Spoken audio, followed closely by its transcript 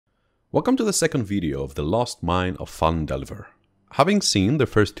Welcome to the second video of the Lost Mine of Phandelver. Having seen the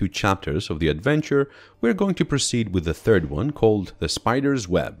first two chapters of the adventure, we're going to proceed with the third one called The Spider's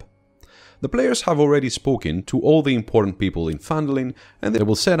Web. The players have already spoken to all the important people in Phandelver, and they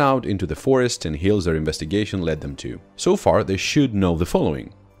will set out into the forest and hills their investigation led them to. So far, they should know the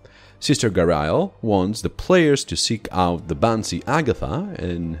following. Sister Garael wants the players to seek out the Banshee Agatha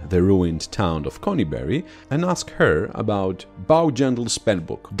in the ruined town of Conyberry and ask her about Bowgendle's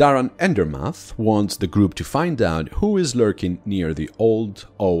spellbook. Darren Endermath wants the group to find out who is lurking near the Old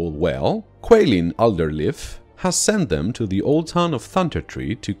Owl Well. Quailin Alderleaf has sent them to the old town of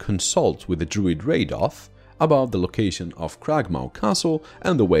Thundertree to consult with the druid Radoth about the location of Cragmaw Castle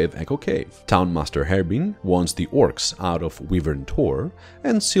and the Way of Echo Cave. Townmaster Herbin wants the orcs out of Wyvern Tor,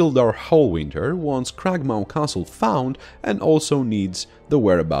 and Sildar Hallwinter wants Cragmaw Castle found and also needs the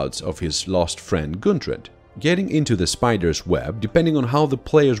whereabouts of his lost friend Gundred. Getting into the Spider's Web, depending on how the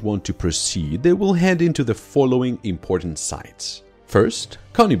players want to proceed, they will head into the following important sites. First,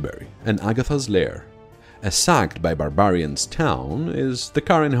 Conyberry and Agatha's lair. A sacked by barbarians town is the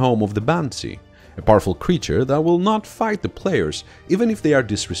current home of the Banshee, a powerful creature that will not fight the players even if they are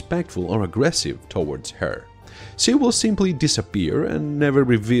disrespectful or aggressive towards her. She will simply disappear and never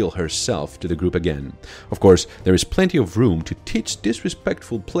reveal herself to the group again. Of course, there is plenty of room to teach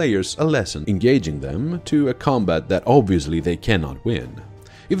disrespectful players a lesson, engaging them to a combat that obviously they cannot win.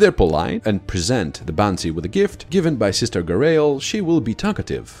 If they're polite and present the Banshee with a gift given by Sister Garael, she will be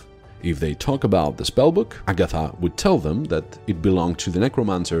talkative. If they talk about the spellbook, Agatha would tell them that it belonged to the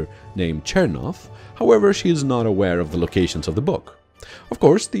necromancer named Chernoth, however she is not aware of the locations of the book. Of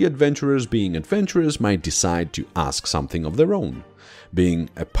course, the adventurers being adventurers might decide to ask something of their own.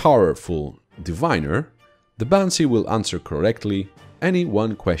 Being a powerful diviner, the Banshee will answer correctly any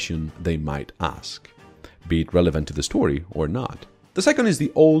one question they might ask, be it relevant to the story or not. The second is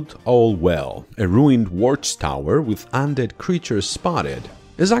the Old Owl Well, a ruined watchtower with undead creatures spotted.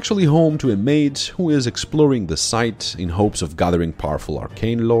 Is actually home to a mage who is exploring the site in hopes of gathering powerful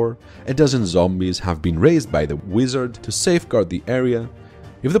arcane lore. A dozen zombies have been raised by the wizard to safeguard the area.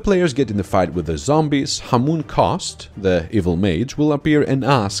 If the players get in the fight with the zombies, Hamun Kost, the evil mage, will appear and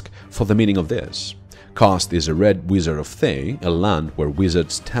ask for the meaning of this. Kost is a red wizard of Thay, a land where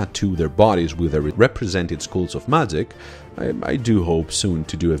wizards tattoo their bodies with their represented schools of magic. I do hope soon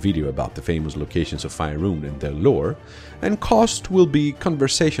to do a video about the famous locations of Faerun and their lore, and Kost will be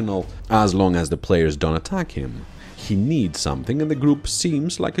conversational as long as the players don't attack him. He needs something and the group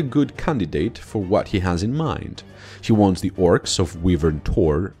seems like a good candidate for what he has in mind. He wants the orcs of Wyvern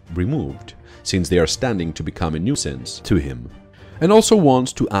Tor removed, since they are standing to become a nuisance to him. And also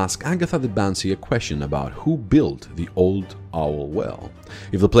wants to ask Agatha the Banshee a question about who built the Old Owl Well.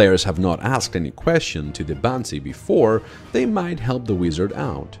 If the players have not asked any question to the Banshee before, they might help the wizard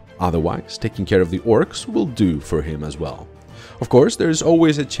out. Otherwise, taking care of the orcs will do for him as well. Of course, there is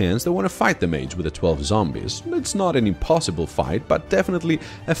always a chance they want to fight the mage with the 12 zombies. It's not an impossible fight, but definitely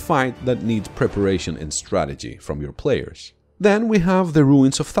a fight that needs preparation and strategy from your players. Then we have the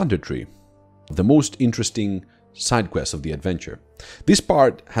ruins of Thundertree, the most interesting side quest of the adventure. This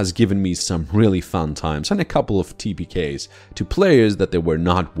part has given me some really fun times and a couple of TPKs to players that they were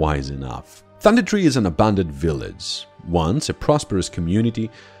not wise enough. Thundertree is an abandoned village, once a prosperous community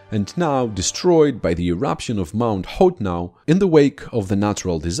and now destroyed by the eruption of Mount Hotnau. In the wake of the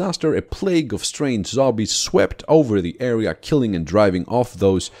natural disaster, a plague of strange zombies swept over the area, killing and driving off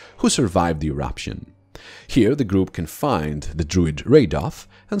those who survived the eruption. Here the group can find the druid Radoth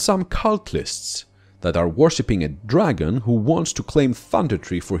and some cultists that are worshipping a dragon who wants to claim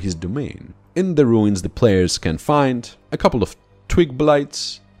Thundertree for his domain. In the ruins, the players can find a couple of twig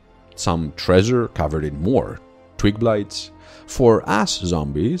blights, some treasure covered in more twig blights, 4 ash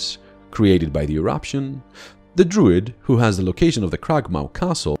zombies created by the eruption, the druid who has the location of the Cragmaw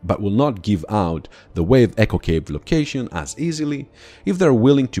Castle but will not give out the Way of Echo Cave location as easily. If they're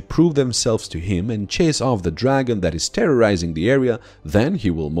willing to prove themselves to him and chase off the dragon that is terrorizing the area, then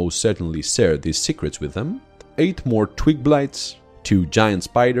he will most certainly share these secrets with them. 8 more twig blights, 2 giant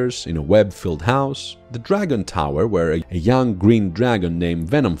spiders in a web-filled house, the dragon tower where a young green dragon named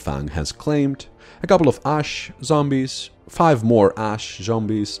Venomfang has claimed, a couple of ash zombies, 5 more ash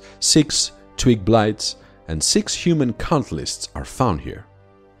zombies, 6 twig blights, and 6 human cultists are found here.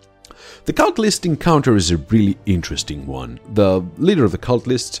 The cultist encounter is a really interesting one. The leader of the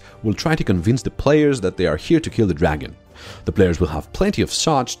cultists will try to convince the players that they are here to kill the dragon. The players will have plenty of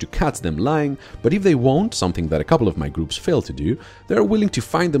shots to catch them lying, but if they won't, something that a couple of my groups fail to do, they are willing to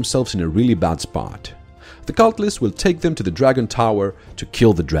find themselves in a really bad spot. The cultist will take them to the dragon tower to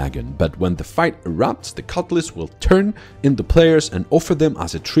kill the dragon, but when the fight erupts, the cultist will turn in the players and offer them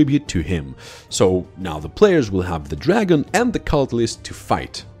as a tribute to him. So now the players will have the dragon and the cultist to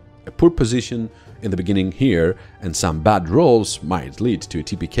fight. A poor position in the beginning here and some bad rolls might lead to a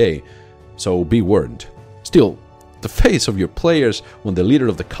TPK, so be warned. Still, the face of your players when the leader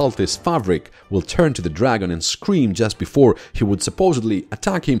of the cultist Fabric will turn to the dragon and scream just before he would supposedly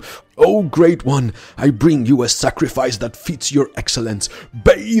attack him, "Oh great one, I bring you a sacrifice that fits your excellence.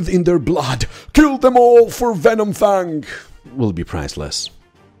 Bathe in their blood. Kill them all for Venom Fang," will be priceless.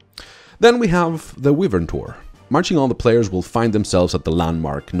 Then we have the Wyvern Tor. Marching on, the players will find themselves at the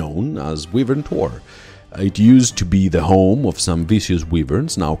landmark known as Wyvern Tor. It used to be the home of some vicious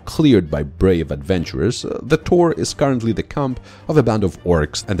wyverns, now cleared by brave adventurers. The Tor is currently the camp of a band of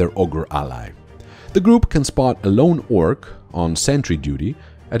orcs and their ogre ally. The group can spot a lone orc on sentry duty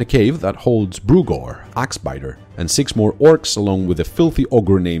at a cave that holds Brugor, Axebiter, and 6 more orcs along with a filthy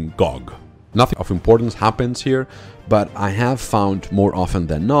ogre named Gog. Nothing of importance happens here, but I have found more often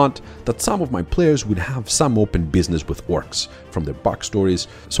than not that some of my players would have some open business with orcs from their backstories,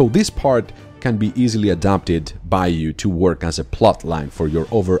 so this part can be easily adapted by you to work as a plot line for your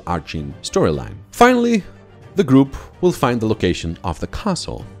overarching storyline. Finally, the group will find the location of the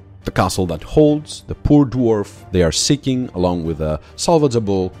castle that holds the poor dwarf they are seeking, along with a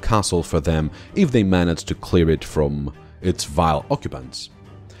salvageable castle for them if they manage to clear it from its vile occupants.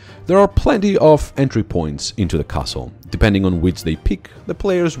 There are plenty of entry points into the castle. Depending on which they pick, the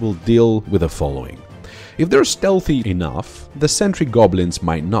players will deal with the following. If they're stealthy enough, the sentry goblins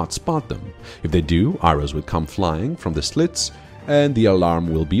might not spot them. If they do, arrows will come flying from the slits and the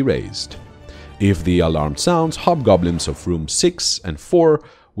alarm will be raised. If the alarm sounds, hobgoblins of room 6 and 4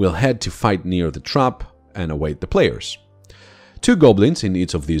 will head to fight near the trap and await the players. 2 goblins in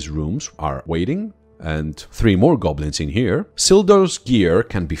each of these rooms are waiting, and 3 more goblins in here. Sildur's gear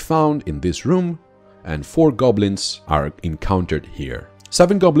can be found in this room, and 4 goblins are encountered here.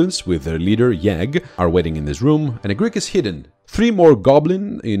 7 goblins with their leader Yeg are waiting in this room, and a Greek is hidden. 3 more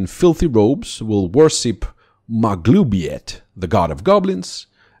goblin in filthy robes will worship Maglubiet, the god of goblins,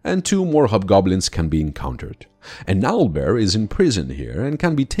 and 2 more hobgoblins can be encountered. An owlbear is in prison here and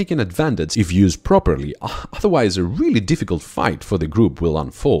can be taken advantage if used properly, otherwise a really difficult fight for the group will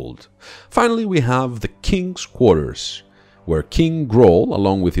unfold. Finally, we have the King's Quarters, where King Groll,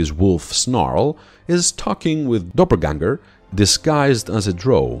 along with his wolf Snarl, is talking with Doppelganger disguised as a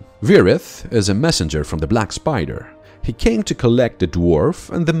drow. Virith is a messenger from the Black Spider. He came to collect the dwarf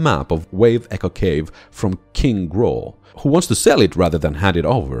and the map of Wave Echo Cave from King Groll, who wants to sell it rather than hand it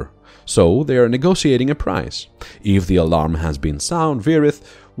over. So they are negotiating a price. If the alarm has been sound, Virith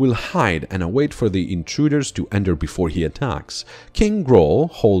will hide and await for the intruders to enter before he attacks. King Groll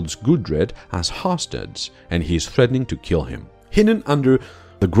holds Gudred as hostage, and he is threatening to kill him. Hidden under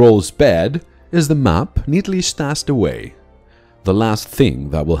the Groll's bed is the map neatly stashed away. The last thing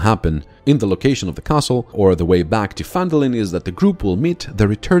that will happen in the location of the castle or the way back to Phandalin is that the group will meet the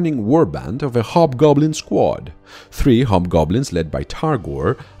returning warband of a hobgoblin squad. 3 hobgoblins led by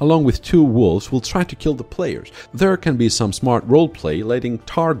Targor, along with 2 wolves, will try to kill the players. There can be some smart roleplay letting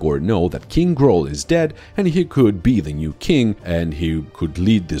Targor know that King Groll is dead and he could be the new king, and he could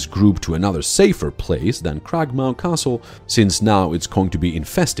lead this group to another safer place than Cragmaw Castle, since now it's going to be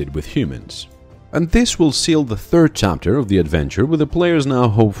infested with humans. And this will seal the 3rd chapter of the adventure, with the players now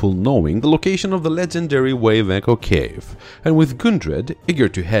hopeful knowing the location of the legendary Wave Echo Cave, and with Gundred eager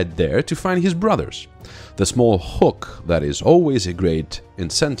to head there to find his brothers. The small hook that is always a great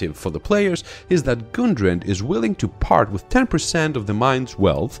incentive for the players is that Gundred is willing to part with 10% of the mine's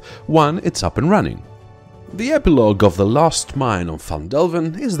wealth when it's up and running. The epilogue of the Lost Mine of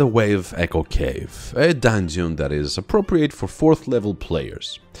Phandelver is the Wave Echo Cave, a dungeon that is appropriate for 4th level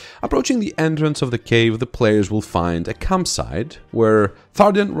players. Approaching the entrance of the cave, the players will find a campsite where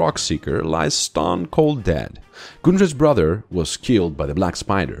Tharden Rockseeker lies stone cold dead. Gundred's brother was killed by the Black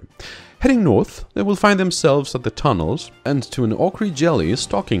Spider. Heading north, they will find themselves at the tunnels and to an ochre jelly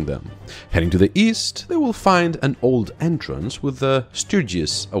stalking them. Heading to the east, they will find an old entrance with the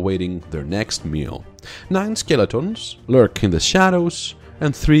Sturgis awaiting their next meal. 9 skeletons lurk in the shadows,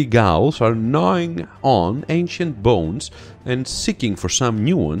 and 3 ghouls are gnawing on ancient bones and seeking for some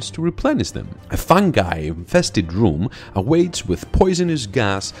new ones to replenish them. A fungi-infested room awaits with poisonous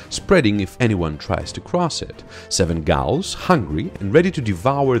gas spreading if anyone tries to cross it. 7 ghouls, hungry and ready to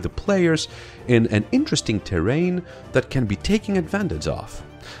devour the players in an interesting terrain that can be taken advantage of.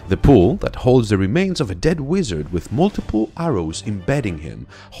 The pool that holds the remains of a dead wizard with multiple arrows embedding him,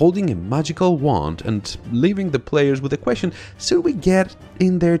 holding a magical wand and leaving the players with the question, should we get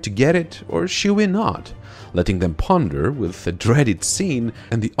in there to get it or should we not? letting them ponder with the dreaded scene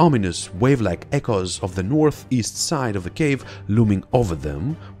and the ominous wave-like echoes of the northeast side of the cave looming over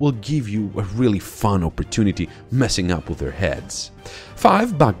them will give you a really fun opportunity messing up with their heads.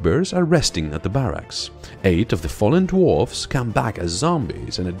 5 bugbears are resting at the barracks. 8 of the fallen dwarfs come back as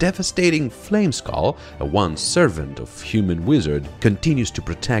zombies, and a devastating Flameskull, a once servant of human wizard, continues to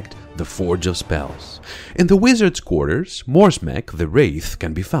protect the Forge of Spells. In the wizard's quarters, Morsmek the Wraith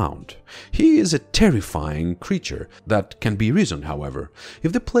can be found. He is a terrifying creature that can be reasoned, however.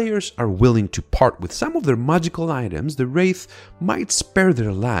 If the players are willing to part with some of their magical items, the Wraith might spare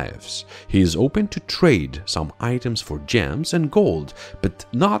their lives. He is open to trade some items for gems and gold, but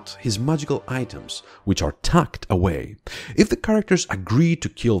not his magical items, which are tucked away. If the characters agree to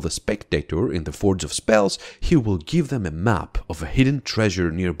kill the spectator in the Forge of Spells, he will give them a map of a hidden treasure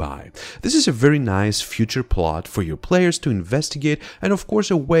nearby. This is a very nice future plot for your players to investigate, and of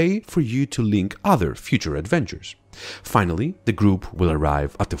course a way for you to link other future adventures. Finally, the group will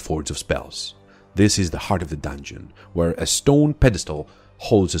arrive at the Forge of Spells. This is the heart of the dungeon, where a stone pedestal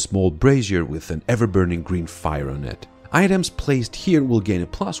holds a small brazier with an ever-burning green fire on it. Items placed here will gain a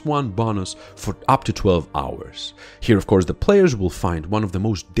 +1 bonus for up to 12 hours. Here, of course, the players will find one of the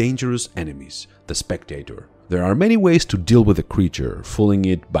most dangerous enemies, the spectator. There are many ways to deal with a creature. Fooling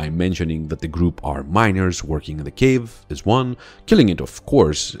it by mentioning that the group are miners working in the cave is one, killing it of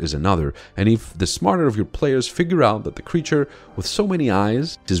course is another, and if the smarter of your players figure out that the creature with so many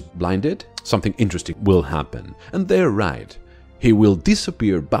eyes is blinded, something interesting will happen. And they're right. He will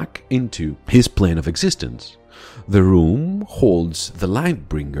disappear back into his plane of existence. The room holds the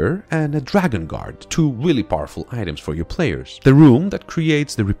Lightbringer and a Dragon Guard, 2 really powerful items for your players. The room that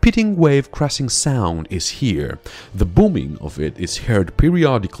creates the repeating wave crashing sound is here. The booming of it is heard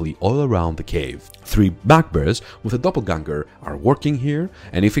periodically all around the cave. 3 bugbears with a doppelganger are working here,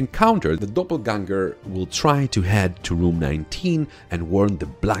 and if encountered, the doppelganger will try to head to room 19 and warn the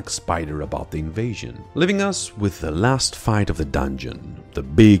black spider about the invasion. Leaving us with the last fight of the dungeon, the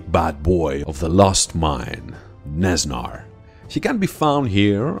big bad boy of the Lost Mine, Nesnar. He can be found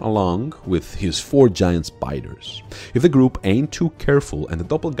here along with his 4 giant spiders. If the group ain't too careful and the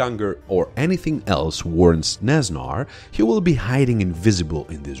doppelganger or anything else warns Nesnar, he will be hiding invisible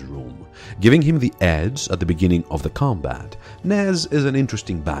in this room, giving him the edge at the beginning of the combat. Nez is an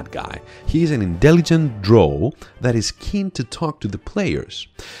interesting bad guy. He is an intelligent drow that is keen to talk to the players.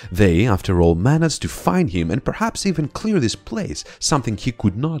 They, after all, managed to find him and perhaps even clear this place, something he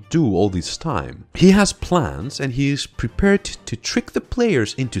could not do all this time. He has plans and he is prepared to trick the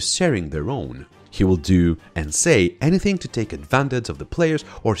players into sharing their own. He will do and say anything to take advantage of the players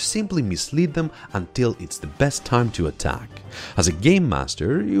or simply mislead them until it's the best time to attack. As a game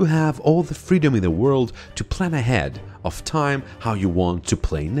master, you have all the freedom in the world to plan ahead of time how you want to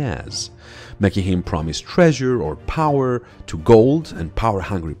play Nez, making him promise treasure or power to gold and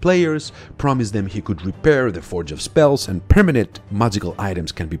power-hungry players, promise them he could repair the Forge of Spells and permanent magical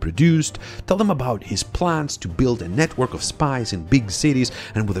items can be produced, tell them about his plans to build a network of spies in big cities,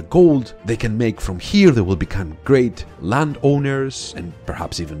 and with the gold they can make from here they will become great landowners and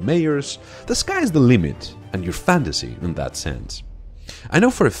perhaps even mayors. The sky's the limit, and your fantasy in that sense. I know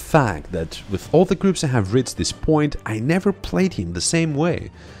for a fact that with all the groups I have reached this point, I never played him the same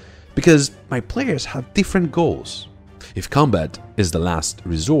way, because my players have different goals. If combat is the last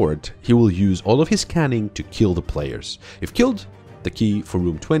resort, he will use all of his canning to kill the players. If killed, the key for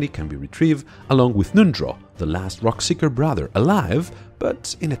room 20 can be retrieved, along with Nundro, the last Rockseeker brother, alive,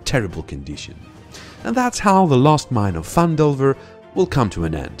 but in a terrible condition. And that's how the Lost Mine of Phandelver will come to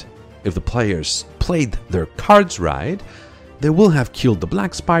an end. If the players played their cards right, they will have killed the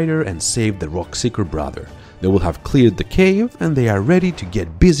Black Spider and saved the Rockseeker brother. They will have cleared the cave and they are ready to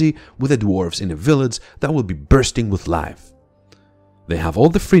get busy with the dwarves in a village that will be bursting with life. They have all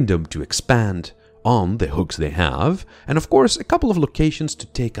the freedom to expand on the hooks they have, and of course a couple of locations to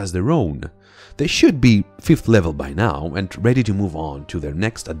take as their own. They should be 5th level by now and ready to move on to their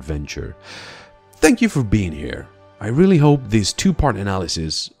next adventure. Thank you for being here. I really hope this 2-part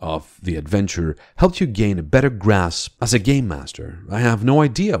analysis of the adventure helped you gain a better grasp as a game master. I have no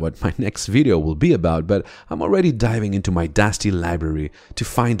idea what my next video will be about, but I'm already diving into my dusty library to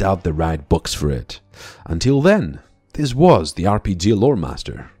find out the right books for it. Until then, this was the RPG Lore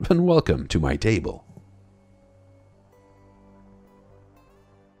Master, and welcome to my table.